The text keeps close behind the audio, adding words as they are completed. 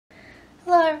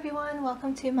everyone,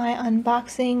 welcome to my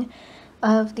unboxing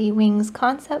of the Wings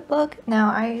concept book. Now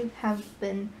I have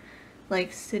been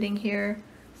like sitting here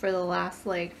for the last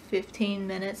like 15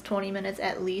 minutes, 20 minutes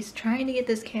at least, trying to get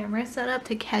this camera set up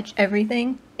to catch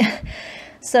everything.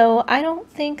 So I don't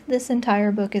think this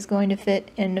entire book is going to fit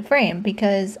in the frame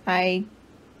because I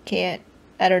can't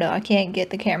get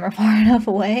the camera far enough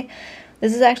away.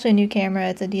 This is actually a new camera,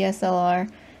 it's a DSLR.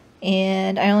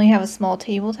 And I only have a small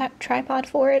table tripod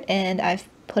for it, and I've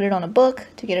put it on a book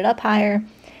to get it up higher.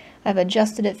 I've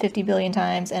adjusted it 50 billion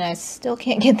times, and I still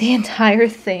can't get the entire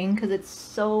thing because it's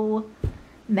so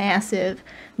massive.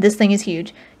 This thing is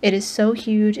huge. It is so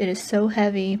huge, it is so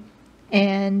heavy,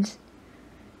 and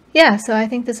yeah, so I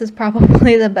think this is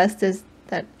probably the best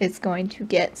that it's going to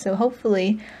get. So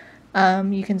hopefully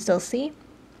you can still see.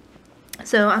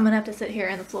 So I'm gonna have to sit here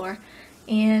on the floor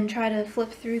and try to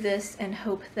flip through this and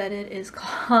hope that it is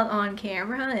caught on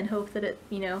camera and hope that it,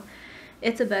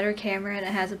 it's a better camera and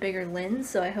it has a bigger lens,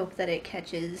 so I hope that it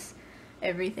catches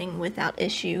everything without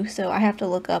issue. So I have to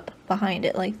look up behind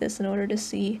it like this in order to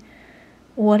see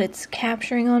what it's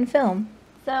capturing on film.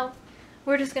 So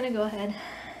we're just gonna go ahead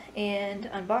and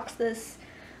unbox this.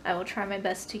 I will try my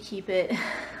best to keep it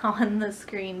on the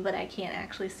screen, but I can't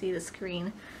actually see the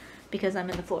screen because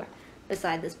I'm in the floor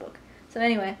beside this book. So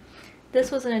anyway, this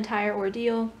was an entire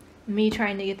ordeal, me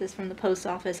trying to get this from the post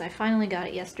office. I finally got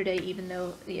it yesterday, even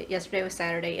though yesterday was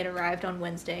Saturday. It arrived on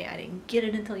Wednesday. I didn't get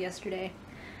it until yesterday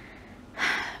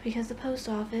because the post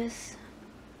office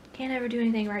can't ever do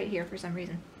anything right here for some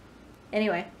reason.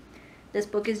 Anyway, this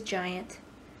book is giant.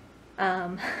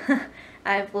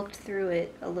 I've looked through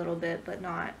it a little bit, but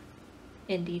not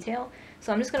in detail.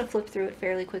 So I'm just going to flip through it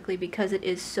fairly quickly because it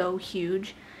is so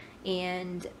huge.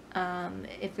 And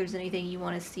if there's anything you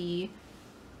want to see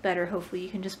better, hopefully you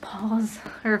can just pause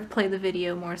or play the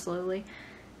video more slowly.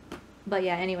 But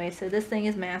yeah, anyway, so this thing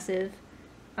is massive.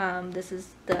 This is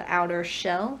the outer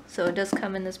shell, so it does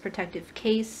come in this protective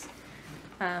case,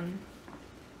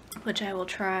 which I will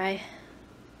try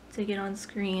to get on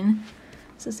screen.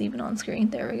 Is this even on screen?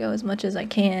 There we go, as much as I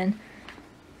can.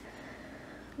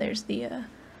 There's the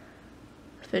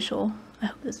official. I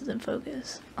hope this is in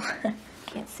focus.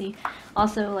 Can't see.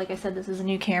 Also, like I said, this is a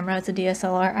new camera. It's a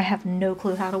DSLR. I have no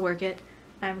clue how to work it.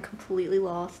 I'm completely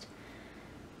lost.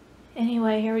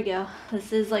 Anyway, here we go.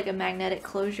 This is like a magnetic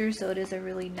closure, so it is a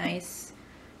really nice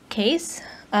case.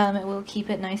 It will keep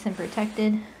it nice and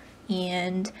protected.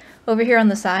 And over here on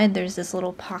the side, there's this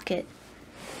little pocket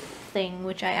thing,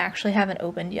 which I actually haven't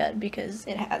opened yet because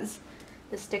it has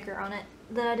the sticker on it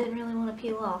that I didn't really want to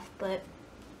peel off, but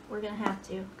we're gonna have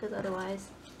to because otherwise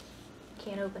I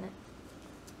can't open it.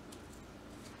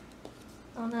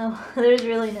 Oh no, there's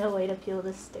really no way to peel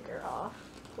this sticker off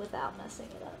without messing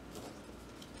it up.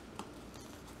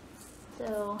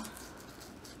 So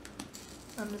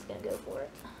I'm just gonna go for it.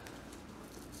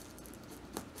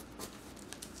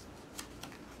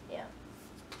 Yeah.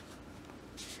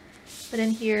 But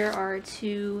in here are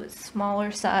two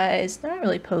smaller size, they're not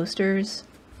really posters.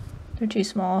 They're too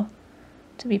small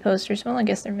to be posters. Well, I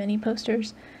guess they're mini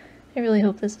posters. I really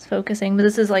hope this is focusing, but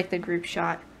this is like the group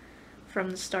shot from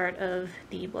the start of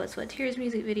the Blood, Sweat, Tears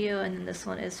music video, and then this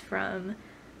one is from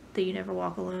the You Never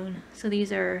Walk Alone. So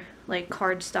these are like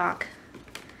cardstock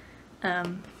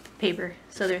paper,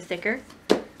 so they're thicker.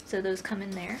 So those come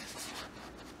in there.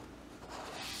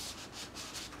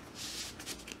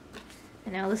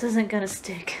 And now this isn't gonna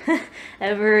stick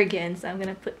ever again, so I'm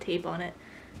gonna put tape on it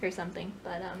or something.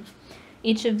 But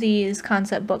each of these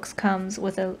concept books comes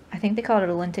with a, I think they call it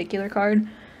a lenticular card.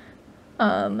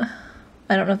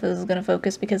 I don't know if this is going to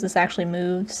focus because this actually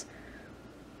moves.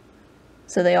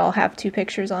 So they all have two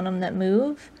pictures on them that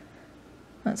move.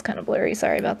 That's kind of blurry,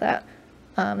 sorry about that.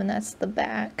 And that's the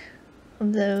back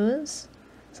of those.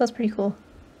 So that's pretty cool.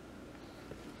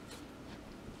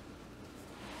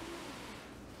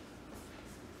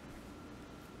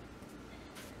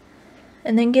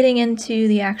 And then getting into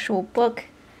the actual book,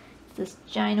 this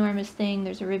ginormous thing,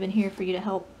 there's a ribbon here for you to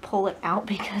help pull it out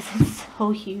because it's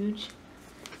so huge.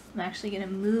 I'm actually going to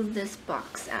move this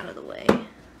box out of the way.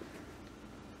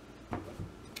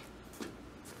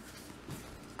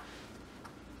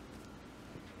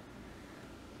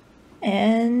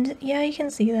 And yeah, you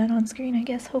can see that on screen, I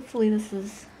guess. Hopefully this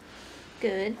is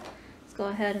good. Let's go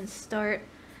ahead and start.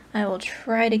 I will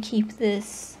try to keep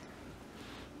this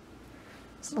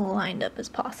as lined up as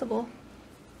possible.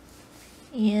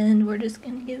 And we're just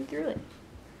going to get through it.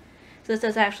 So this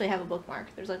does actually have a bookmark.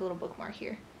 There's like a little bookmark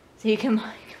here. So you can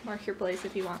mark your place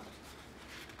if you want.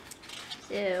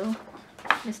 So,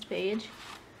 missed page.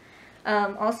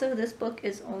 Also, this book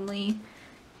is only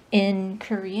in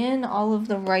Korean. All of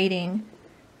the writing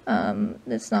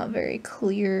It's not very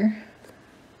clear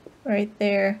right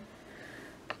there.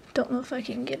 Don't know if I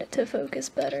can get it to focus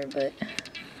better, but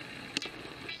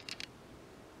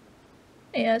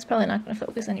yeah, it's probably not going to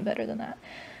focus any better than that.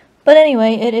 But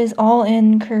anyway, it is all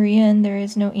in Korean. There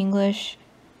is no English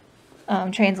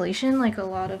translation, like a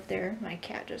lot of my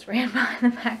cat just ran by in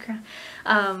the background.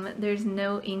 There's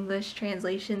no English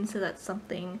translation, so that's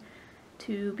something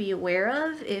to be aware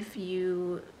of if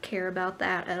you care about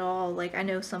that at all. Like, I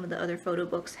know some of the other photo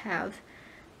books have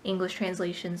English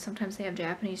translations. Sometimes they have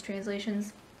Japanese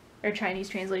translations, or Chinese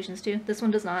translations too. This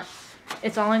one does not.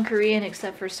 It's all in Korean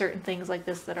except for certain things like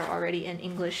this that are already in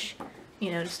English, you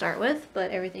know, to start with,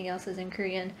 but everything else is in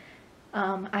Korean.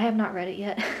 I have not read it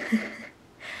yet,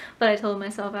 but I told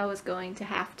myself I was going to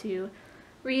have to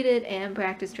read it and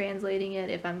practice translating it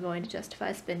if I'm going to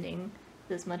justify spending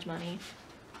this much money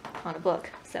on a book.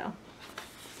 So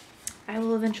I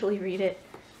will eventually read it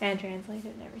and translate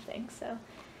it and everything. So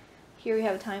here we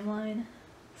have a timeline.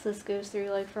 So this goes through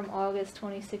like from August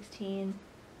 2016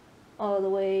 all the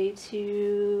way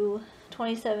to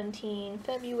 2017,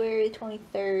 February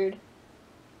 23rd,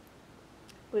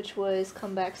 which was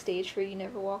Comeback Stage for You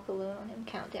Never Walk Alone on Him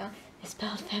Countdown. I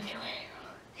spelled February.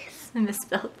 I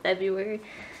misspelled February.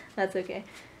 That's okay.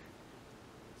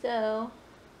 So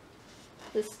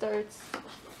this starts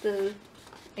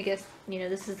I guess, you know,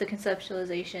 this is the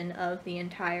conceptualization of the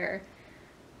entire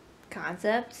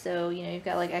concept. So, you know, you've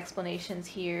got like explanations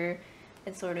here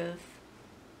and sort of,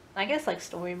 I guess, like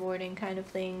storyboarding kind of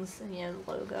things, and, you know,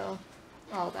 the logo,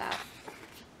 all that,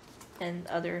 and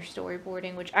other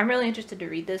storyboarding, which I'm really interested to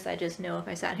read this. I just know if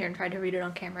I sat here and tried to read it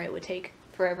on camera, it would take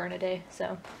forever and a day,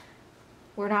 so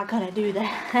we're not gonna do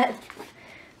that.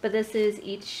 But this is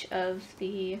each of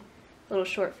the little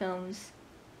short films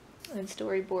and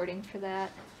storyboarding for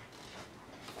that.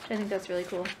 I think that's really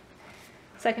cool.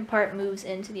 Second part moves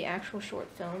into the actual short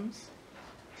films.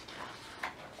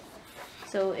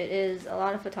 So it is a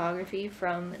lot of photography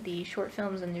from the short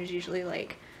films, and there's usually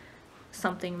like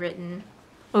something written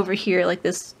over here, like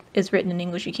this is written in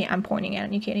English. I'm pointing at it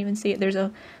and you can't even see it. There's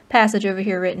a passage over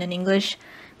here written in English.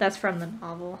 That's from the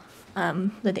novel,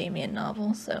 the Damien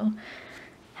novel. So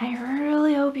I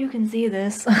really hope you can see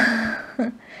this.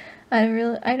 I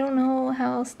don't know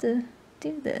how else to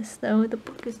do this, though. The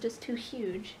book is just too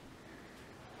huge.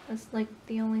 That's like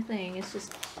the only thing. It's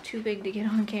just too big to get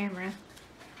on camera.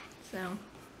 So,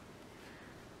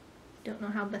 don't know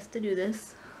how best to do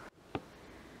this.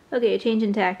 Okay, a change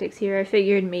in tactics here. I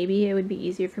figured maybe it would be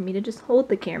easier for me to just hold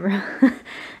the camera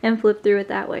and flip through it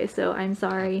that way. So I'm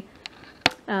sorry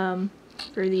for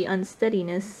the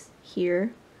unsteadiness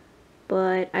here,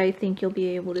 but I think you'll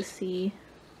be able to see,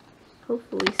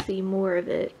 hopefully see more of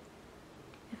it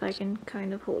if I can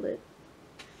kind of hold it.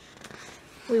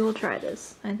 We will try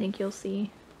this. I think you'll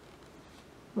see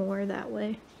more that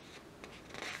way.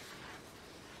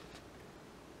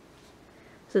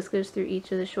 So this goes through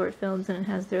each of the short films, and it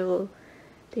has their little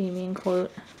Damien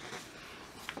quote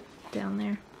down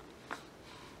there.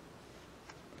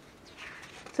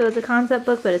 So it's a concept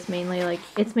book, but it's mainly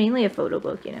a photo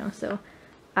book, you know. So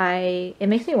it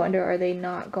makes me wonder, are they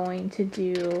not going to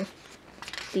do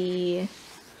the,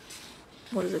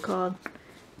 what is it called?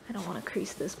 I don't want to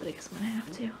crease this, but I guess I'm gonna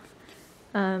have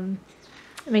to.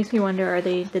 It makes me wonder,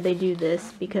 did they do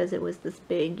this because it was this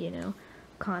big, you know,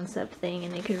 concept thing,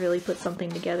 and they could really put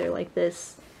something together like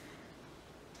this,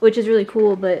 which is really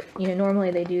cool. But, you know,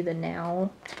 normally they do the Now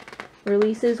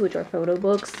releases, which are photo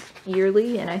books,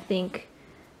 yearly, and I think,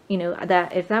 you know,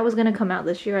 that if that was going to come out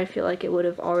this year, I feel like it would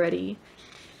have already,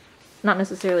 not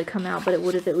necessarily come out, but it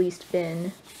would have at least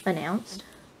been announced.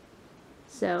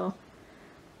 So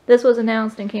this was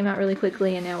announced and came out really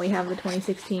quickly, and now we have the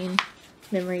 2016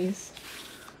 Memories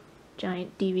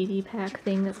giant DVD pack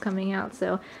thing that's coming out.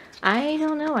 So I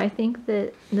don't know, I think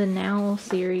that the Now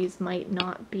series might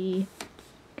not be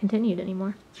continued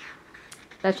anymore.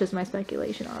 That's just my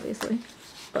speculation, obviously,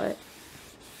 but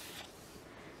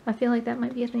I feel like that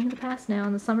might be a thing of the past now,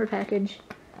 and the summer package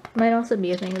might also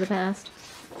be a thing of the past,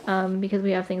 because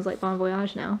we have things like Bon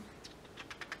Voyage now.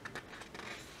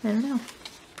 I don't know.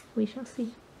 We shall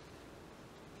see.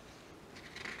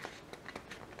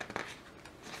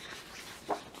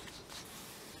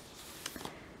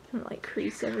 I'm gonna like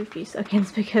crease every few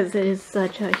seconds because it is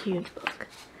such a huge book.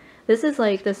 This is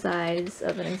like the size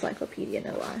of an encyclopedia,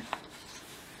 no lie.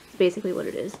 It's basically what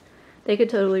it is. They could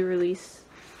totally release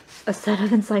a set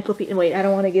of encyclopedia. Wait, I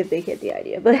don't want to give Big Hit the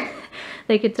idea, but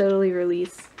they could totally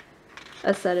release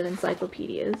a set of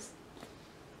encyclopedias,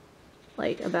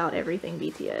 like about everything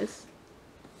BTS.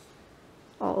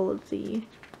 All of the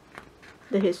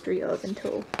history of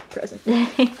until present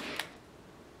day.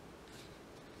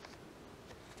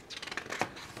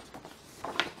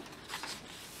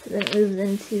 Then it moves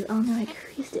into, oh no, I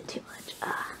creased it too much.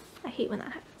 I hate when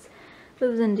that happens.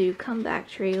 Moves into comeback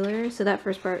trailer. So that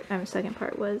first part, second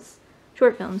part was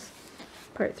short films.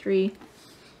 Part 3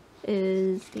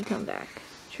 is the comeback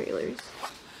trailers.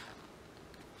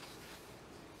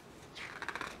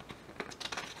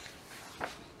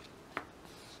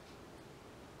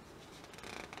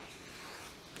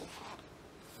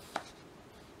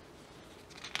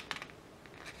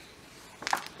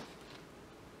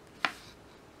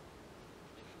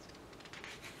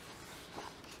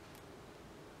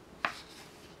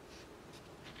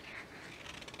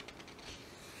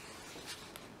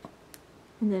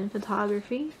 And then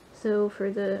photography. So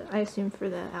for the, I assume for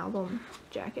the album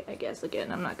jacket, I guess.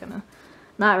 Again, I'm not gonna,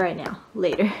 not right now,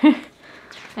 later.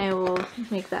 I will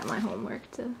make that my homework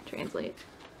to translate.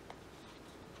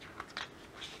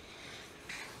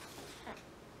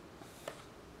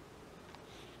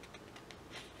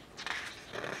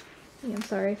 Yeah, I'm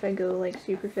sorry if I go like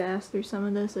super fast through some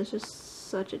of this. It's just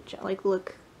such a, like,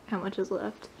 look how much is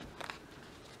left.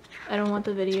 I don't want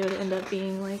the video to end up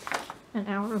being like an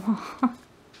hour long.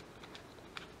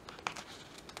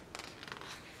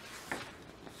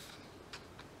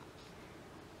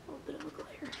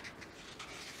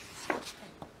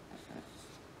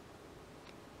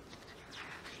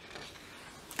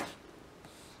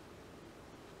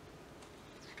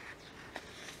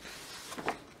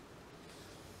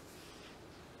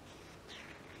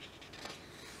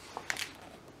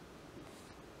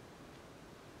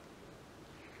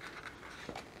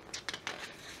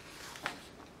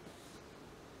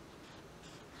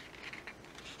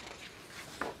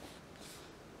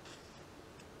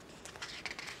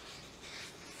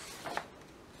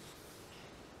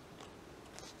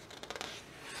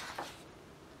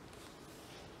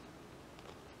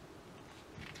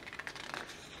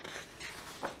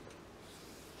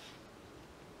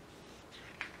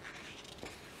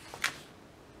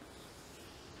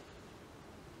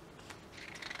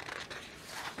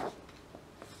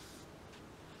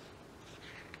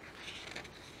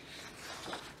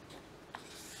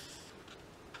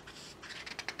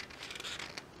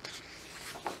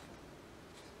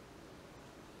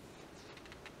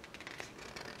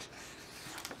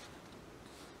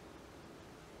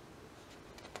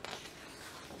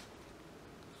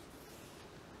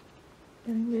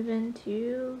 Then we move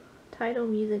into title,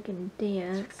 music, and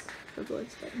dance for Blood,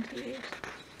 Sweat, and Tears.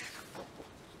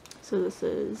 So this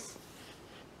is,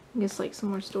 I guess, like some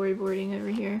more storyboarding over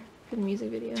here for the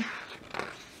music video.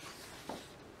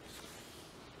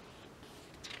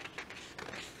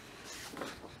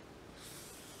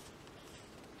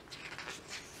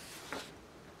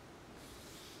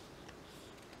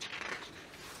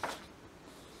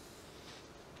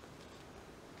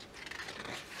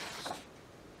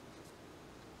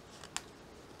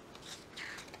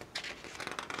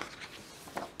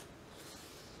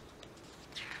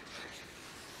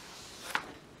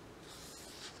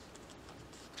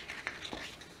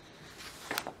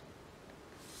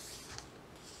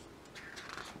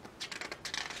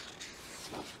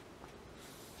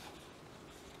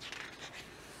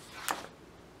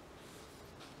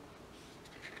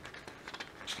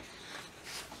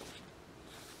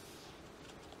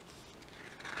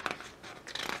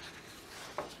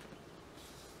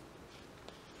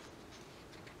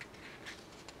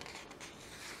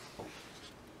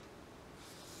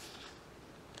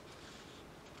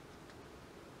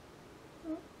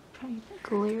 Trying to get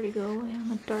glare to go away on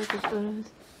the darkest photos.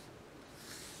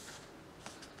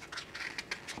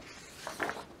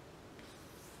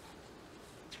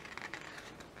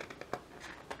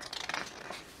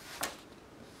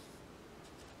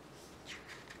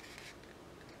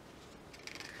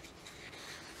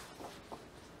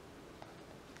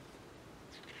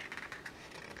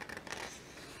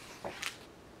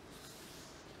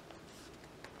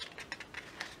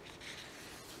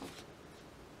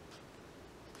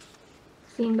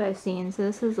 Scene by scene. So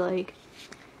this is like,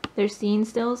 there's scene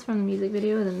stills from the music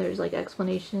video, and then there's like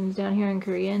explanations down here in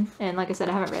Korean. And like I said,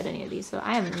 I haven't read any of these, so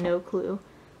I have no clue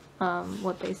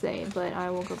what they say, but I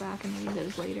will go back and read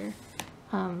those later.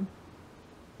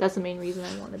 That's the main reason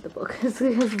I wanted the book, is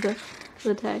because of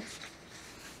the text.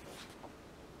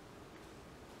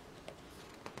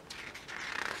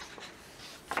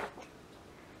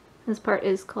 This part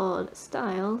is called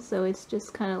style, so it's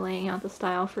just kind of laying out the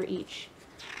style for each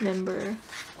member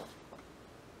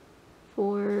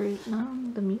for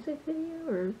the music video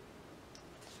or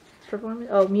performance.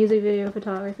 Oh, music video,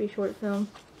 photography, short film.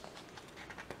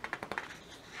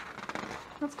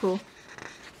 That's cool.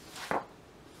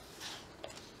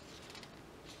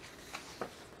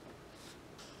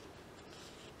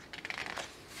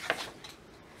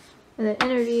 And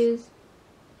then interviews.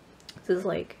 This is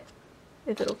like,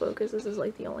 if it'll focus, this is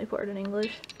like the only part in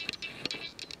English.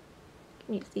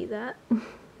 Can you see that?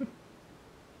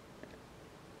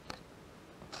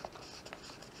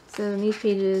 So these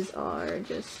pages are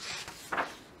just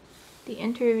the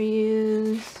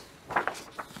interviews,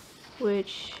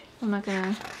 which I'm not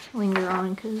gonna linger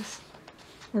on because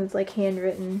it's like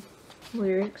handwritten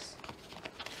lyrics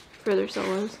for their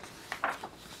solos.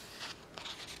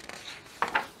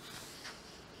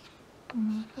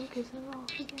 I'm gonna focus it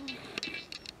off again.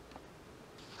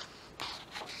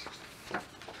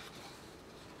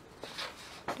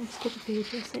 Did I skip a page?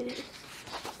 Yes, I did.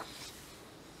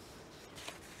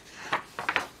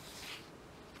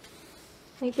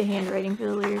 I think the handwriting for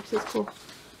the lyrics is cool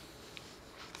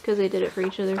because they did it for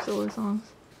each of their solo songs.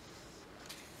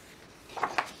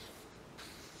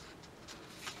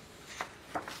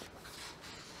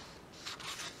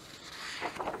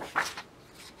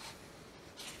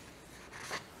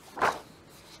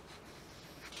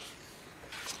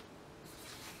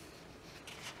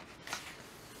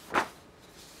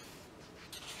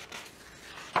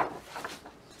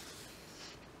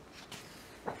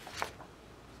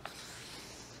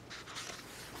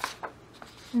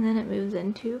 And then it moves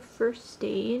into first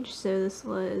stage, so this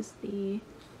was the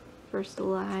first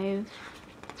live.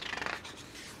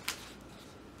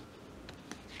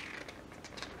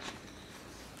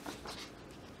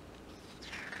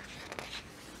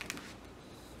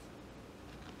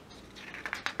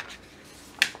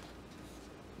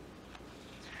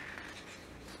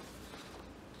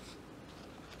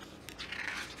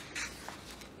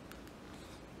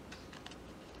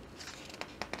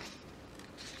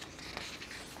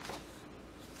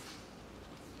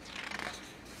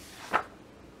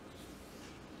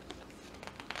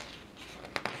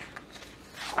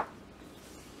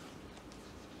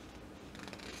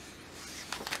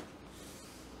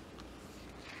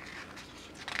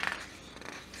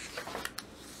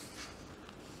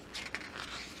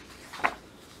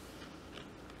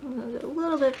 A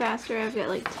little bit faster. I've got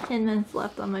like 10 minutes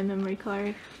left on my memory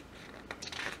card.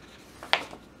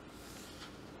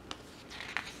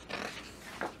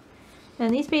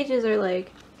 And these pages are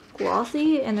like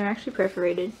glossy and they're actually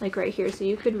perforated, like right here. So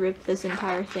you could rip this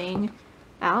entire thing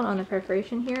out on a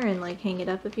perforation here and like hang it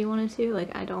up if you wanted to.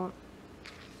 Like I don't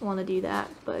want to do that,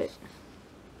 but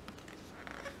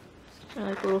they're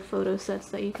like little photo sets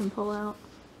that you can pull out.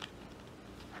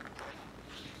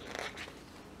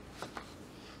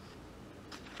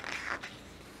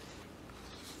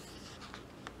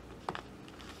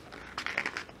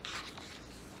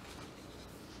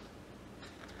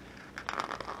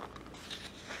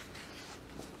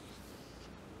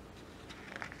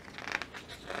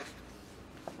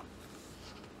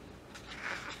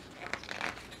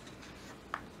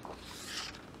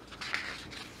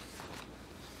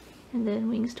 And then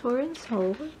Wings Torrens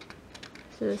Hold.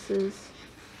 So this is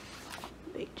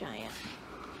a big giant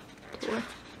tour.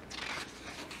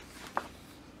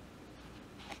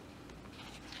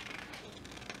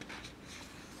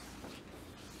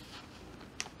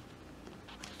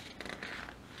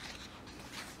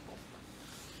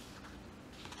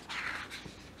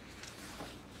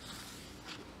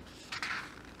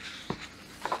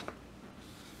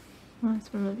 Oh, that's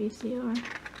from a VCR.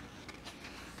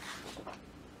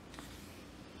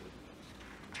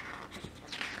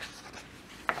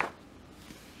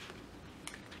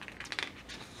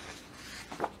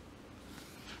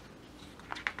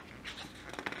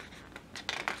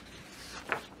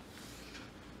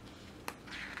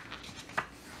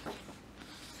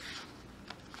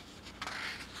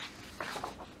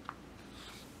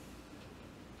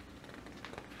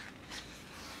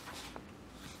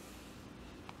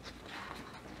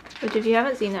 Which, if you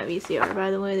haven't seen that VCR,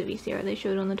 by the way, the VCR they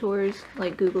showed on the tours,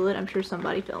 like, Google it. I'm sure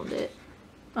somebody filmed it.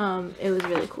 It was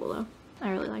really cool, though.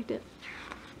 I really liked it.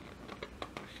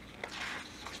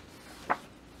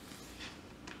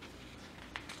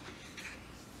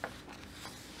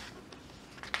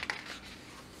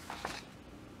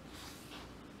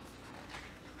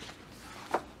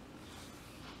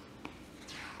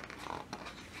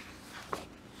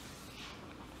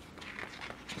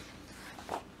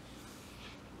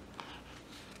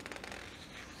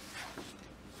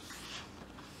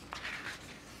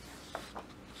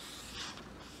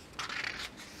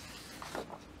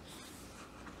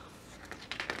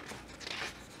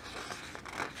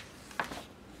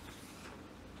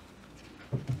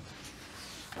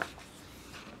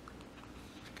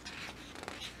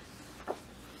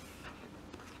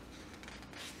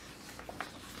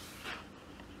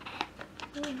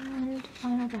 And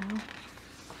final bow.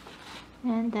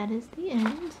 And that is the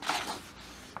end.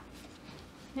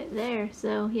 right there.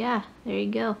 So yeah, there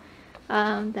you go.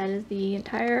 That is the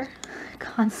entire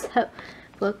concept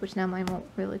book, which now mine won't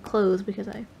really close because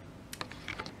I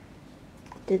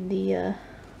did the,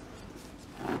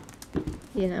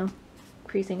 you know,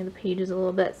 creasing of the pages a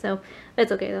little bit. So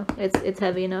it's okay though. It's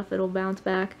heavy enough, it'll bounce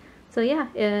back. So yeah,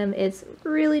 it's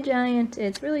really giant.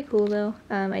 It's really cool though.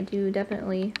 I do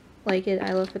definitely like it.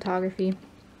 I love photography,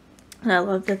 and I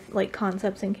love the like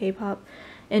concepts in K-pop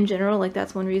in general. Like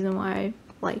that's one reason why I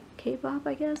like K-pop,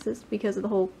 I guess, is because of the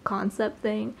whole concept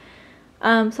thing. So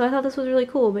I thought this was really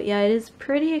cool, but yeah, it is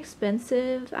pretty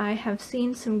expensive. I have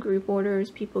seen some group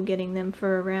orders, people getting them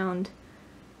for around,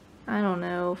 I don't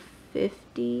know,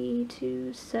 $50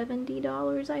 to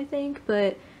 $70, I think,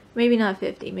 but maybe not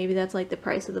 50. Maybe that's like the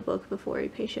price of the book before you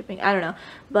pay shipping. I don't know.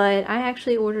 But I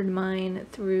actually ordered mine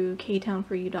through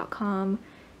ktownforyou.com,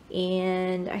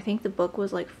 and I think the book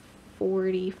was like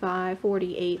 45,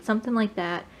 48, something like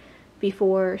that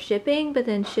before shipping, but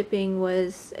then shipping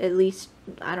was at least,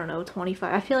 I don't know,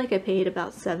 25. I feel like I paid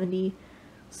about 70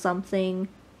 something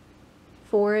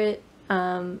for it.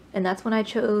 And that's when I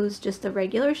chose just the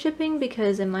regular shipping,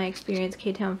 because in my experience,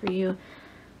 K-Town For You,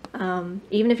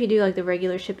 even if you do like the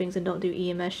regular shippings and don't do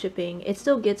EMS shipping, it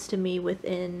still gets to me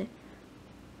within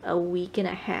a week and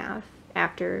a half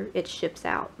after it ships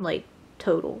out, like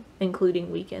total,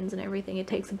 including weekends and everything. It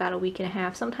takes about a week and a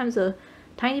half, sometimes a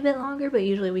tiny bit longer, but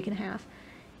usually a week and a half.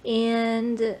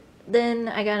 And then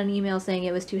I got an email saying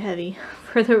it was too heavy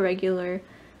for the regular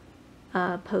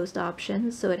post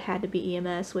options, so it had to be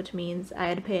EMS, which means I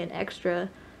had to pay an extra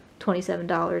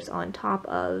 $27 on top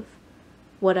of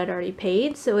what I'd already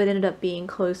paid, so it ended up being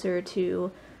closer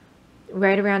to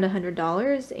right around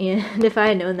 $100. And if I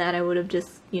had known that, I would have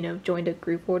just, you know, joined a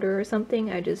group order or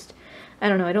something. I don't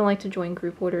know, I don't like to join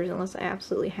group orders unless I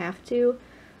absolutely have to,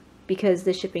 because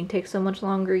the shipping takes so much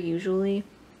longer usually.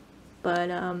 But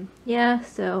yeah,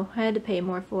 so I had to pay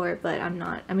more for it, but I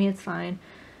mean, it's fine.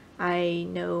 I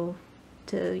know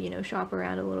to, you know, shop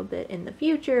around a little bit in the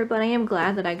future, but I am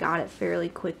glad that I got it fairly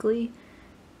quickly.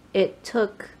 It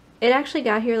actually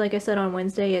got here, like I said, on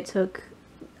Wednesday. It took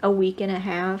a week and a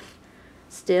half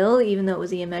still, even though it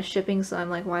was EMS shipping, so I'm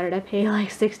like, why did I pay like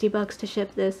 $60 to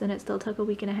ship this, and it still took a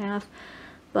week and a half?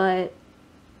 But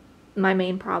my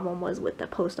main problem was with the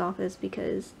post office,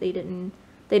 because they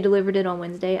delivered it on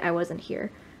Wednesday. I wasn't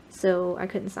here, so I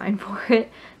couldn't sign for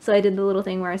it. So I did the little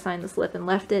thing where I signed the slip and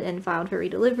left it and filed for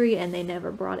redelivery, and they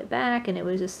never brought it back, and it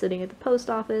was just sitting at the post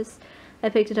office. I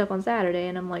picked it up on Saturday,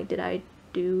 and I'm like, did I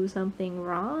do something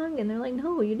wrong? And they're like,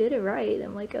 no, you did it right.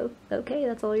 I'm like, oh, okay,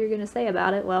 that's all you're gonna say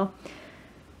about it. Well,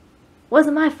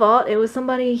 wasn't my fault. It was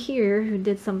somebody here who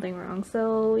did something wrong.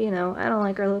 So, you know, I don't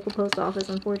like our local post office,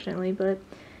 unfortunately, but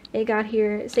it got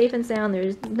here safe and sound.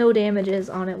 There's no damages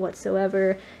on it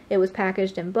whatsoever. It was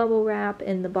packaged in bubble wrap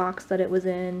in the box that it was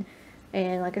in,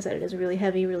 and like I said, it is really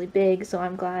heavy, really big, so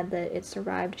I'm glad that it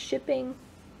survived shipping,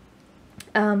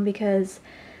 because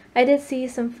I did see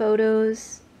some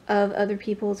photos of other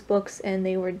people's books and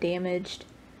they were damaged,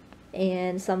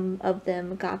 and some of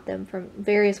them got them from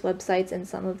various websites and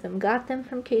some of them got them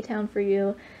from K-Town For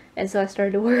You, and so I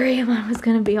started to worry mine was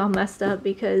going to be all messed up,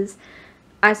 because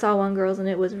I saw one girl's and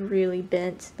it was really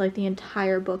bent, like the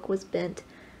entire book was bent,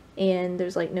 and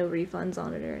there's like no refunds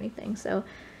on it or anything. So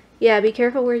yeah, be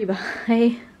careful where you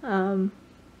buy.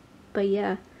 But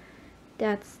yeah,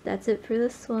 that's it for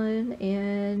this one,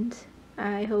 and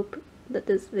I hope that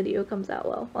this video comes out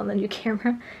well on the new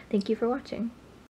camera. Thank you for watching.